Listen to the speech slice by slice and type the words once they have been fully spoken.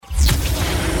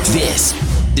This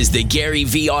is the Gary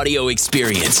V audio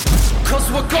experience.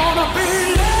 'Cause we're gonna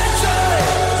be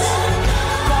legends.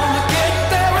 Gonna get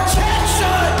their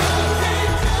attention.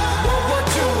 What we're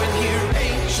doing here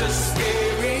ain't just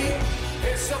scary.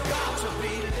 It's about to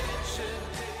be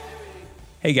legendary.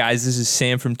 Hey guys, this is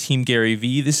Sam from Team Gary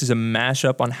V. This is a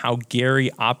mashup on how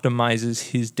Gary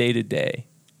optimizes his day-to-day.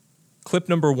 Clip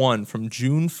number 1 from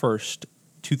June 1st,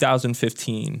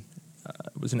 2015.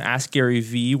 It was an Ask Gary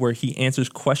V where he answers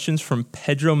questions from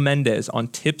Pedro Mendez on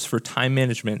tips for time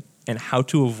management and how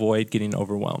to avoid getting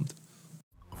overwhelmed.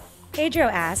 Pedro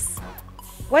asks,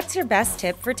 what's your best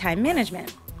tip for time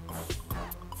management?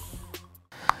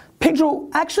 Pedro,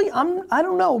 actually, I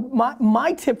don't know.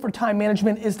 My tip for time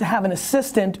management is to have an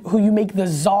assistant who you make the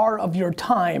czar of your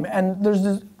time. And there's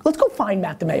this, let's go find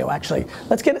Matt DeMeo, actually.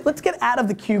 Let's get out of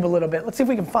the cube a little bit. Let's see if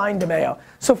we can find DeMeo.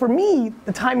 So for me,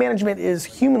 the time management is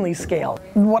humanly scaled.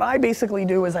 What I basically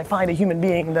do is I find a human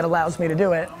being that allows me to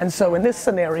do it. And so in this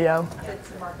scenario,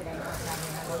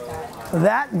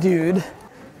 that dude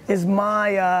is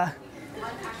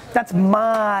that's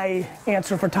my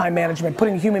answer for time management,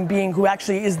 putting a human being who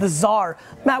actually is the czar.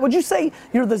 Matt, would you say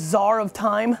you're the czar of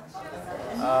time?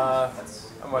 That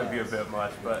might be a bit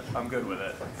much, but I'm good with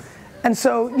it. And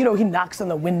so, he knocks on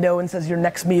the window and says, your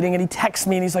next meeting, and he texts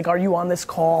me and he's like, are you on this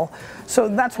call? So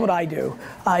that's what I do.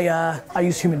 I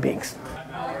use human beings.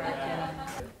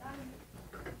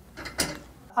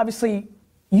 Obviously,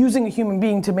 using a human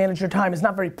being to manage your time is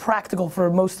not very practical for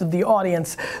most of the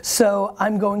audience, so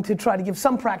I'm going to try to give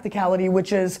some practicality,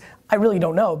 which is, I really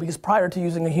don't know, because prior to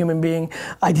using a human being,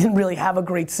 I didn't really have a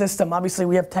great system. Obviously,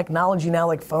 we have technology now,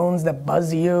 like phones that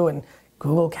buzz you, and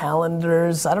Google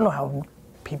Calendars. I don't know how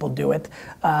people do it.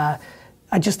 I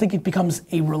just think it becomes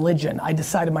a religion. I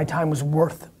decided my time was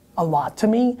worth a lot to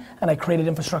me, and I created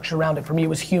infrastructure around it. For me, it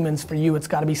was humans. For you, it's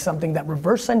gotta be something that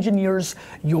reverse engineers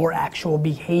your actual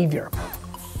behavior.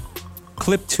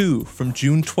 Clip 2 from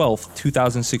June 12th,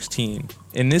 2016.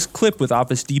 In this clip with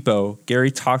Office Depot,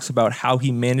 Gary talks about how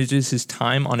he manages his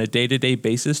time on a day-to-day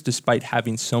basis despite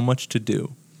having so much to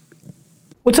do.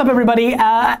 What's up, everybody?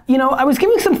 I was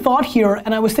giving some thought here,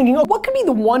 and I was thinking, what could be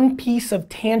the one piece of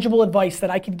tangible advice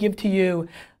that I could give to you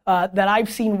that I've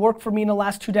seen work for me in the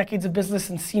last 2 decades of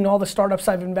business and seen all the startups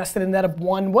I've invested in that have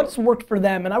won, what's worked for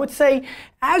them? And I would say,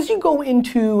 as you go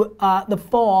into the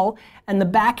fall and the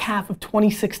back half of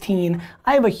 2016,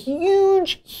 I have a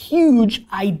huge, huge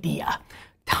idea.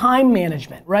 Time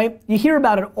management, right? You hear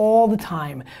about it all the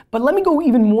time, but let me go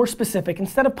even more specific.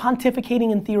 Instead of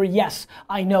pontificating in theory, yes,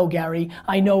 I know, Gary,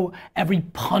 I know every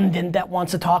pundit that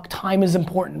wants to talk, time is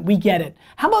important, we get it.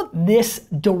 How about this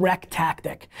direct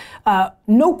tactic?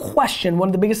 No question, one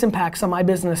of the biggest impacts on my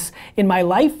business in my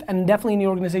life, and definitely in the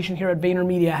organization here at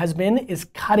VaynerMedia is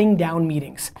cutting down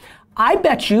meetings. I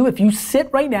bet you if you sit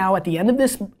right now at the end of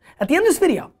this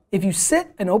video, if you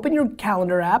sit and open your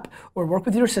calendar app or work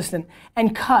with your assistant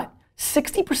and cut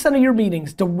 60% of your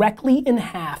meetings directly in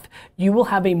half, you will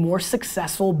have a more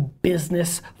successful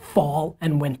business fall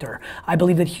and winter. I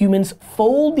believe that humans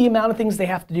fold the amount of things they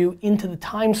have to do into the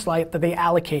time slot that they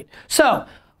allocate. So,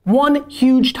 one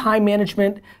huge time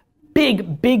management,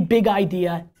 big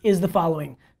idea is the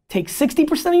following. Take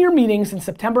 60% of your meetings in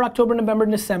September, October, November,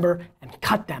 and December and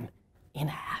cut them in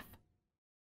half.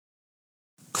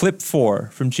 Clip 4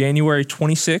 from January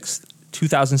 26th,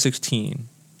 2016.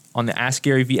 On the Ask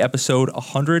Gary V episode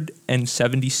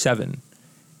 177.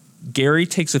 Gary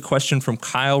takes a question from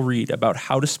Kyle Reed about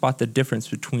how to spot the difference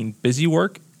between busy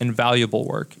work and valuable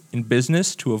work in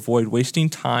business to avoid wasting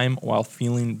time while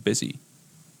feeling busy.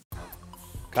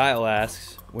 Kyle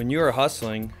asks, when you are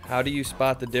hustling, how do you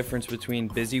spot the difference between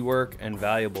busy work and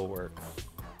valuable work?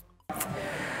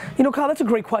 Kyle, that's a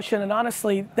great question, and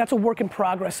honestly, that's a work in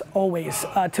progress always.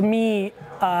 To me,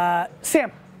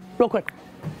 Sam, real quick.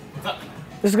 What's up?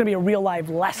 This is gonna be a real live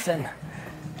lesson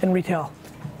in retail.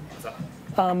 What's up?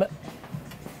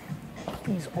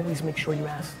 Please always make sure you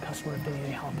ask the customer if they need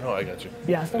any help. Oh, I got you.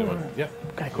 Yeah? Yeah.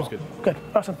 Okay, cool. Good. Good,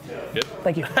 awesome. Good.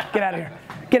 Thank you. Get out of here.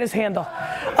 Get his handle.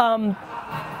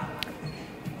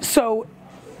 So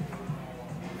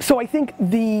I think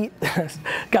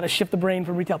gotta shift the brain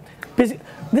from retail. Busy.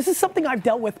 This is something I've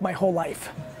dealt with my whole life.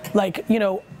 I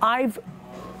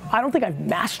don't think I've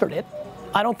mastered it.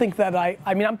 I don't think that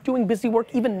I mean, I'm doing busy work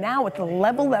even now at the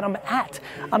level that I'm at.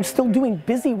 I'm still doing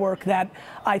busy work that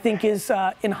I think is,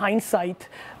 in hindsight,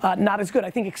 not as good. I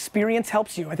think experience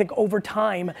helps you. I think over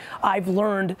time, I've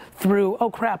learned through, oh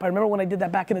crap, I remember when I did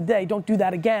that back in the day, don't do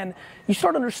that again. You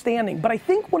start understanding. But I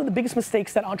think one of the biggest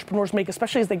mistakes that entrepreneurs make,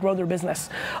 especially as they grow their business,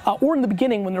 or in the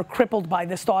beginning when they're crippled by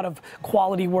this thought of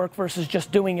quality work versus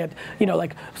just doing it, you know,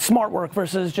 like smart work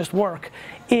versus just work,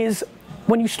 is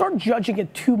when you start judging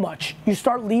it too much, you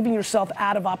start leaving yourself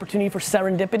out of opportunity for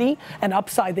serendipity and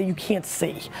upside that you can't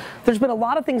see. There's been a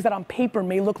lot of things that on paper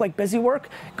may look like busy work,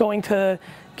 going to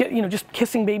get, you know, just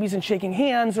kissing babies and shaking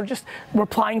hands, or just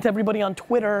replying to everybody on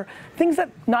Twitter, things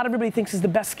that not everybody thinks is the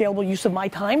best scalable use of my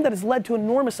time, that has led to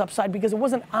enormous upside because it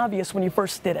wasn't obvious when you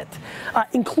first did it.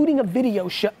 Including a video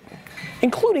show,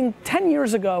 including 10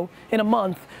 years ago in a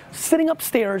month, sitting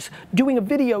upstairs doing a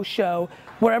video show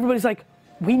where everybody's like,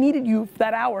 we needed you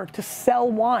that hour to sell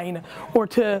wine or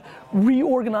to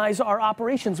reorganize our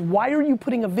operations. Why are you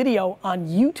putting a video on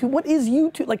YouTube? What is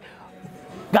YouTube? Like,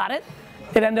 got it?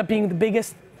 It ended up being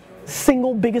the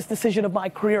single biggest decision of my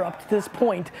career up to this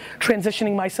point,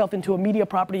 transitioning myself into a media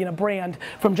property and a brand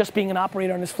from just being an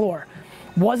operator on this floor.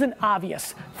 Wasn't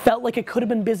obvious, felt like it could have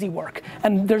been busy work.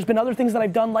 And there's been other things that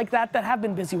I've done like that have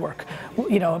been busy work.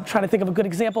 You know, I'm trying to think of a good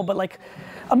example, but like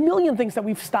a million things that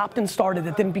we've stopped and started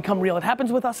that didn't become real. It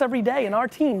happens with us every day in our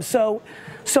team. So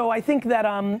I think that,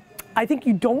 I think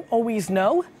you don't always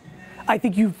know. I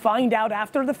think you find out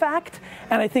after the fact.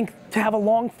 And I think to have a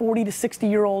long 40 to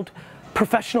 60-year-old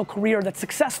professional career that's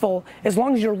successful, as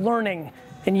long as you're learning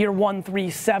in year 1, 3,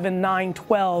 7, 9,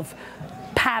 12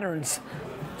 patterns,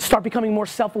 start becoming more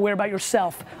self-aware about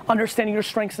yourself, understanding your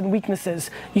strengths and weaknesses.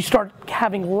 You start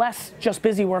having less just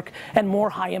busy work and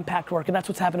more high-impact work, and that's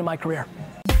what's happened in my career.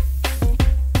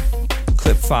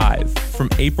 Clip 5 from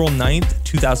April 9th,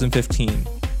 2015.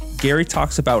 Gary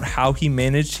talks about how he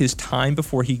managed his time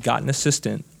before he got an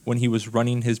assistant when he was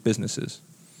running his businesses.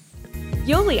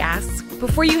 Yoli asks,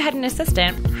 before you had an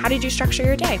assistant, how did you structure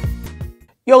your day?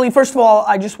 Yoli, first of all,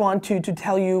 I just want to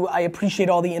tell you I appreciate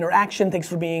all the interaction. Thanks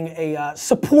for being a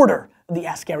supporter of the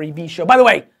Ask Gary V show. By the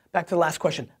way, back to the last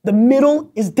question. The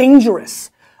middle is dangerous.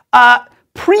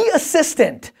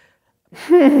 Pre-assistant.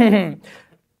 I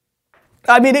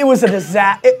mean, it was a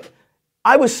disaster.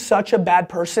 I was such a bad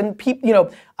person. You know,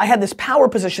 I had this power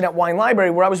position at Wine Library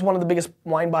where I was one of the biggest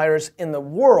wine buyers in the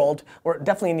world, or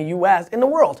definitely in the US, in the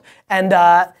world. And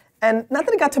not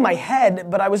that it got to my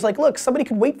head, but I was like, look, somebody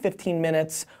could wait 15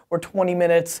 minutes or 20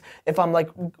 minutes if I'm like,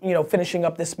 you know, finishing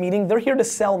up this meeting. They're here to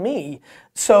sell me.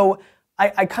 So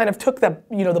I kind of took that,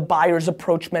 you know, the buyer's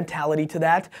approach mentality to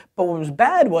that. But what was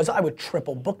bad was I would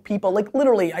triple book people. Like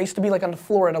literally, I used to be like on the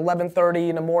floor at 11:30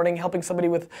 in the morning helping somebody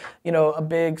with, you know, a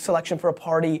big selection for a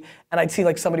party. And I'd see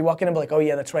like somebody walk in and be like, oh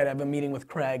yeah, that's right, I have a meeting with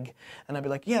Craig. And I'd be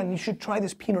like, yeah, and you should try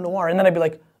this Pinot Noir. And then I'd be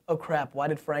like, oh crap, why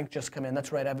did Frank just come in?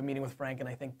 That's right, I have a meeting with Frank and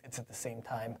I think it's at the same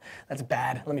time. That's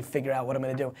bad, let me figure out what I'm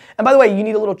gonna do. And by the way, you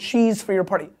need a little cheese for your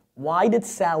party. Why did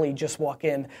Sally just walk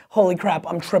in? Holy crap,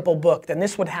 I'm triple booked. And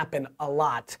this would happen a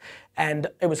lot. And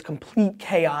it was complete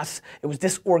chaos. It was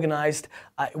disorganized.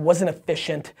 It wasn't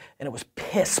efficient. And it was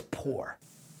piss poor.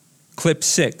 Clip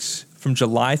 6 from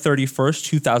July 31st,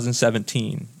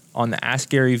 2017 on the Ask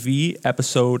Gary V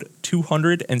episode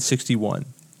 261.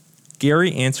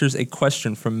 Gary answers a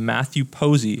question from Matthew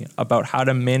Posey about how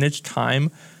to manage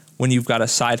time when you've got a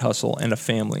side hustle and a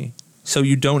family, so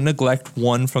you don't neglect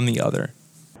one from the other.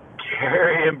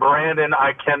 Gary and Brandon,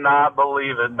 I cannot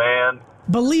believe it, man.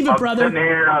 Believe it, brother. I'm sitting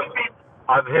here,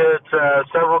 I've hit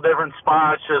several different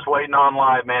spots just waiting on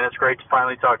live, man. It's great to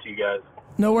finally talk to you guys.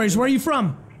 No worries. Where are you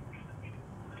from?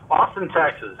 Austin,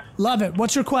 Texas. Love it.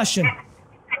 What's your question?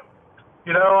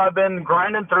 You know, I've been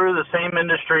grinding through the same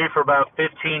industry for about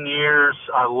 15 years.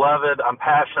 I love it. I'm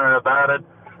passionate about it.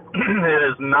 It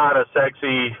is not a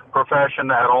sexy profession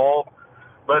at all,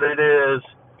 but it is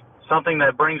something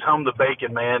that brings home the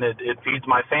bacon, man. It feeds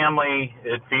my family.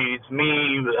 It feeds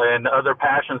me and other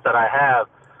passions that I have.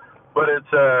 But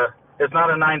it's not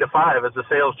a 9-to-5. It's a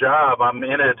sales job. I'm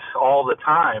in it all the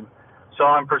time. So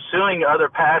I'm pursuing other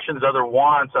passions, other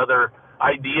wants, other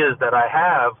ideas that I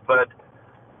have. But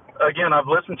again, I've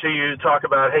listened to you talk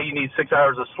about, hey, you need 6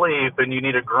 hours of sleep and you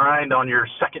need to grind on your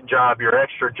second job, your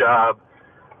extra job.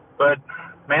 But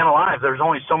man alive, there's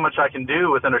only so much I can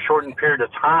do within a shortened period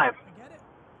of time.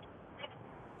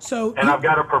 So, and I've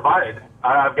got to provide.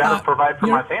 I've got to provide for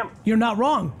my family. You're not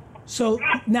wrong. So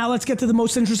now let's get to the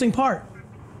most interesting part.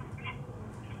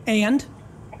 And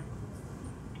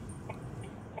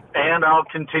and I'll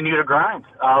continue to grind.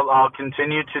 I'll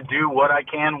continue to do what I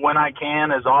can when I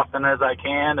can, as often as I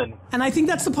can, and I think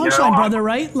that's the punchline, brother.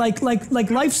 Right? Like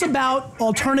life's about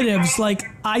alternatives. Like,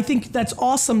 I think that's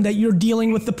awesome that you're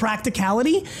dealing with the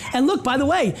practicality. And look, by the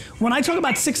way, when I talk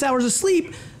about 6 hours of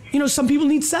sleep, you know, some people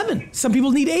need 7, some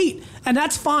people need 8, and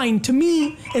that's fine. To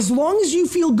me, as long as you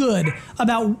feel good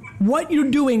about what you're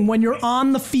doing when you're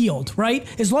on the field, right?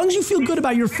 As long as you feel good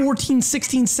about your 14,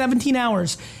 16, 17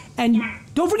 hours, and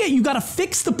don't forget, you got to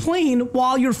fix the plane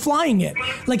while you're flying it.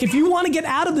 Like, if you want to get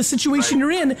out of the situation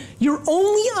you're in, your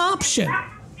only option,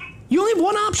 you only have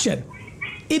one option.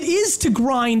 It is to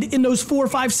grind in those 4,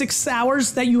 5, 6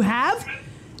 hours that you have,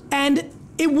 and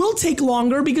it will take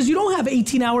longer because you don't have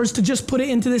 18 hours to just put it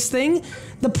into this thing.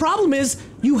 The problem is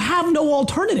you have no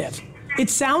alternative. It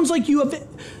sounds like you have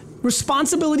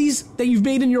responsibilities that you've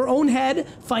made in your own head,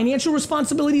 financial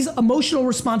responsibilities, emotional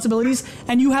responsibilities,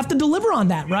 and you have to deliver on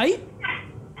that, right?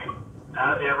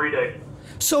 Every day.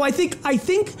 So I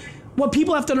think what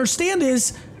people have to understand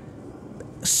is,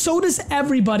 so does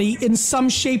everybody in some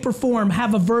shape or form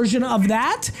have a version of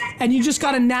that, and you just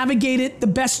got to navigate it the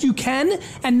best you can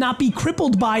and not be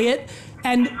crippled by it,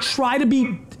 and try to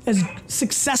be as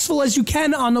successful as you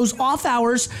can on those off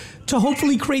hours to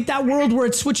hopefully create that world where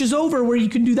it switches over, where you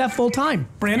can do that full time.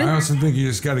 Brandon? I also think you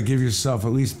just got to give yourself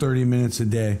at least 30 minutes a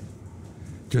day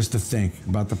just to think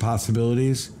about the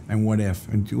possibilities and what if,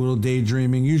 and do a little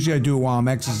daydreaming. Usually I do it while I'm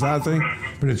exercising,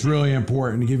 but it's really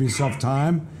important to give yourself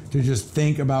time to just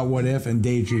think about what if and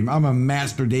daydream. I'm a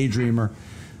master daydreamer.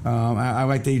 I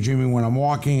like daydreaming when I'm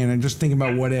walking and I just think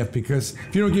about what if, because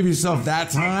if you don't give yourself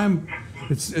that time,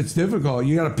 it's difficult.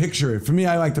 You got to picture it. For me,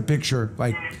 I like to picture,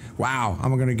 like, wow,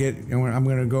 I'm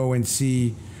gonna go and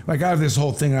see, like, I have this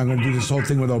whole thing. I'm gonna do this whole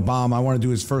thing with Obama. I want to do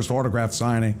his first autograph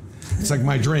signing. It's like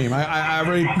my dream.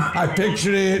 I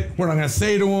pictured it, what I'm going to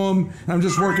say to him, and I'm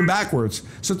just working backwards.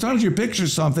 Sometimes you picture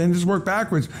something and just work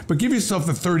backwards, but give yourself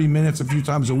the 30 minutes a few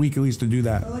times a week at least to do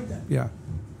that. I like that. Yeah.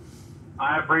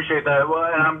 I appreciate that.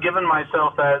 Well, and I'm giving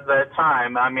myself that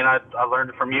time. I mean, I learned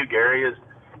it from you, Gary, is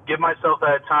give myself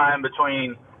that time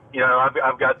between, you know,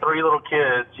 I've got 3 little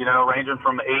kids, you know, ranging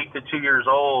from 8 to 2 years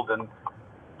old, and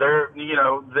they're, you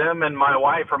know, them and my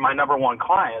wife are my number one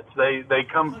clients. They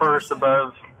come 100%. First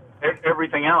above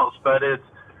everything else, but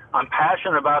I'm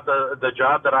passionate about the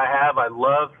job that I have. I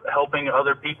love helping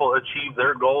other people achieve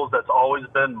their goals. That's always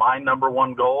been my number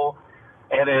one goal,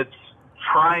 and it's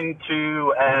trying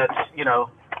to, at, you know,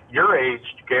 your age,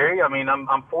 Gary. I mean,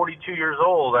 I'm 42 years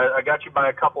old. I got you by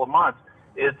a couple of months.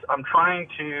 I'm trying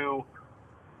to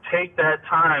take that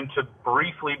time to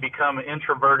briefly become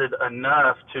introverted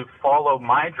enough to follow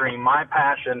my dream, my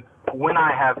passion, when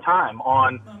I have time.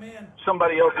 On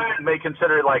somebody else may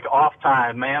consider it like off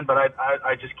time, man, but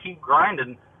I just keep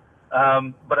grinding.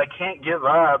 But I can't give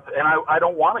up, and I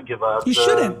don't want to give up. You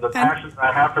shouldn't. The passion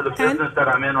I have for the business that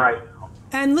I'm in right now.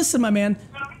 And listen, my man,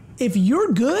 if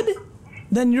you're good,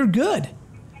 then you're good.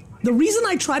 The reason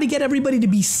I try to get everybody to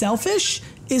be selfish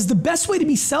is the best way to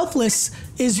be selfless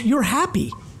is you're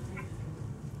happy.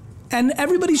 And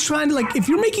everybody's trying to, like, if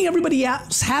you're making everybody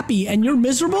else happy and you're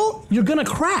miserable, you're gonna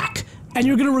crack and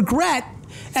you're gonna regret,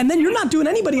 and then you're not doing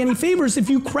anybody any favors if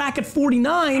you crack at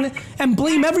 49 and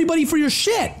blame everybody for your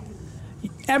shit.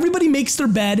 Everybody makes their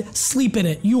bed, sleep in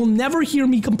it. You will never hear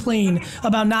me complain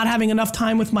about not having enough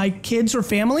time with my kids or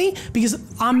family because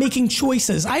I'm making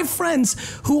choices. I have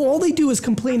friends who all they do is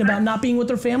complain about not being with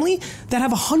their family that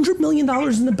have $100 million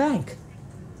in the bank.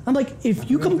 I'm like, if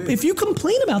you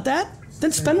complain about that,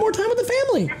 then spend more time with the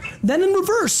family. Then in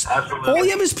reverse, absolutely. All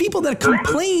you have is people that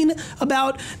complain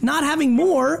about not having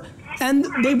more, and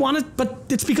they want it, but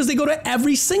it's because they go to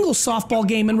every single softball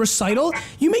game and recital.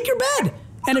 You make your bed.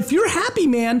 And if you're happy,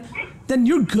 man, then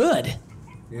you're good.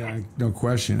 Yeah, no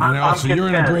question. And also, you're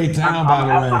in a great town, by the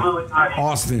way.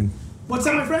 Austin. What's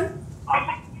that, my friend?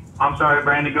 I'm sorry,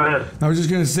 Brandon, go ahead. I was just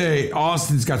going to say,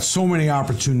 Austin's got so many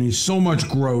opportunities, so much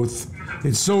growth.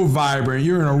 It's so vibrant.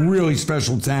 You're in a really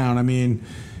special town. I mean,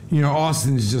 you know,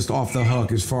 Austin is just off the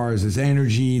hook as far as its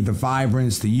energy, the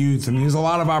vibrance, the youth. I mean, there's a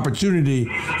lot of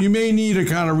opportunity. You may need to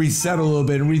kind of reset a little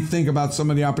bit and rethink about some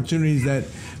of the opportunities that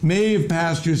may have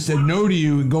pastors said no to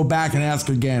you and go back and ask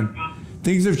again.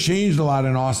 Things have changed a lot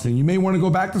in Austin. You may want to go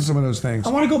back to some of those things.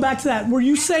 I want to go back to that. Were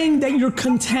you saying that you're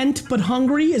content but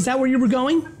hungry? Is that where you were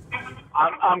going?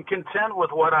 I'm content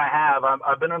with what I have.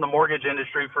 I've been in the mortgage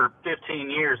industry for 15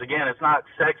 years. Again, it's not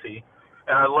sexy.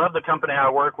 And I love the company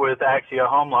I work with, Axia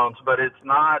Home Loans, but it's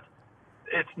not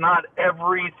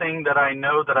everything that I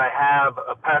know that I have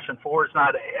a passion for. It's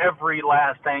not every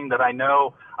last thing that I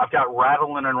know I've got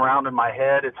rattling around in my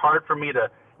head. It's hard for me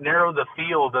to narrow the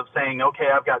field of saying, okay,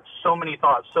 I've got so many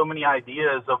thoughts, so many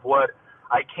ideas of what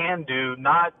I can do,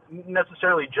 not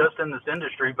necessarily just in this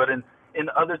industry, but in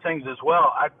other things as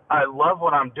well. I love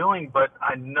what I'm doing, but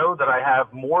I know that I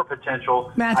have more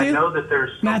potential. Matthew? I know that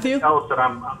there's something else that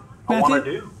I want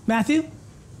to do. Matthew?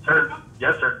 Sir?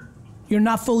 Yes, sir. You're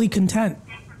not fully content.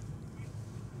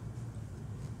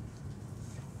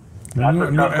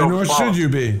 Nor should you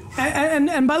be.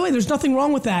 And by the way, there's nothing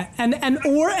wrong with that. And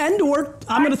or I'm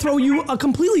going to throw you a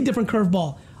completely different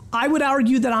curveball. I would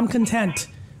argue that I'm content,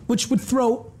 which would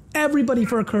throw everybody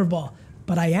for a curveball.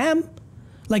 But I am.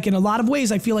 Like, in a lot of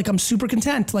ways, I feel like I'm super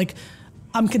content. Like,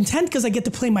 I'm content because I get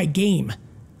to play my game,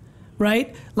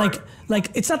 right? Like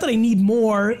it's not that I need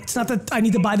more. It's not that I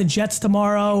need to buy the Jets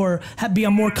tomorrow or be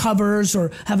on more covers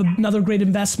or have another great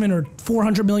investment or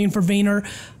 $400 million for Vayner.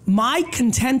 My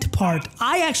content part,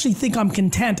 I actually think I'm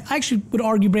content. I actually would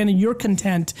argue, Brandon, you're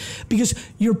content because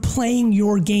you're playing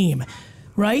your game,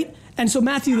 right? And so,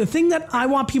 Matthew, the thing that I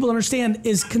want people to understand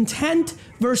is content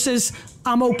versus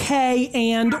I'm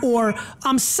okay or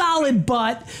I'm solid,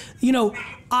 but,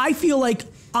 I feel like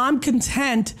I'm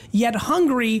content yet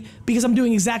hungry because I'm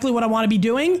doing exactly what I want to be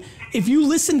doing. If you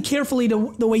listen carefully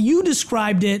to the way you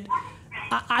described it,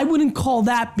 I wouldn't call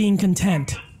that being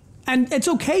content. And it's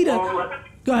okay to...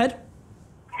 Go ahead.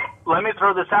 Let me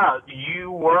throw this out.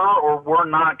 You were or were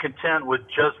not content with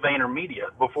just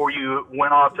VaynerMedia before you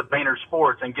went off to Vayner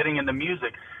Sports and getting into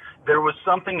music. There was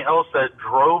something else that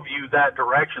drove you that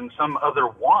direction, some other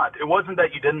want. It wasn't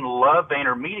that you didn't love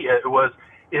VaynerMedia. It was,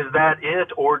 is that it,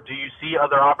 or do you see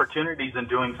other opportunities in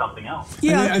doing something else?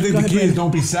 Yeah, I think the key is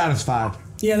don't be satisfied.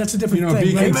 Yeah, that's a different thing.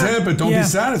 Be right? content, but don't be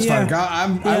satisfied.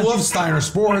 Yeah. I love Steiner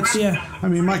Sports. Yeah. I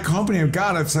mean, my company,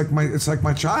 God, it's like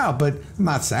my child, but I'm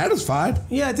not satisfied.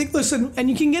 Yeah, I think, listen,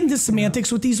 and you can get into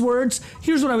semantics with these words.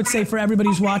 Here's what I would say for everybody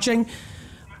who's watching.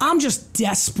 I'm just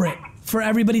desperate for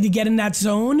everybody to get in that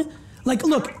zone. Like,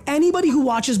 look, anybody who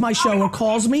watches my show or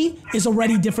calls me is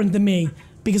already different than me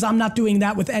because I'm not doing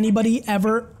that with anybody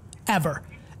ever.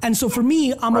 And so for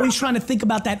me, I'm always trying to think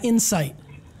about that insight.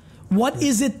 What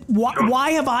is it?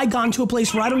 Why have I gone to a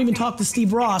place where I don't even talk to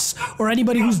Steve Ross or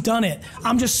anybody who's done it?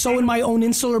 I'm just so in my own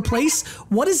insular place.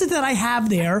 What is it that I have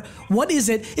there? What is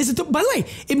it? By the way,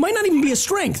 it might not even be a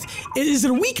strength. Is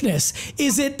it a weakness?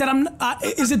 Is it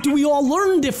that do we all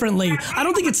learn differently? I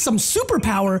don't think it's some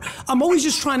superpower. I'm always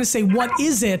just trying to say, what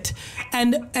is it?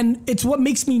 And it's what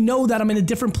makes me know that I'm in a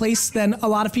different place than a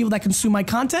lot of people that consume my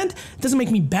content. It doesn't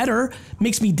make me better. It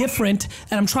makes me different.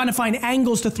 And I'm trying to find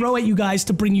angles to throw at you guys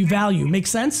to bring you value. Make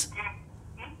sense?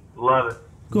 Love it.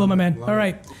 Cool, my man. All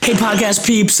right. Hey, podcast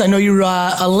peeps. I know you're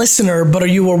a listener, but are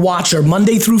you a watcher?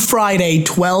 Monday through Friday,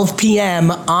 12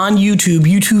 p.m. on YouTube,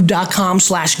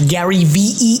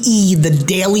 youtube.com/GaryVee, the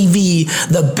Daily V,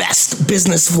 the best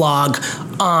business vlog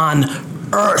on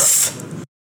earth.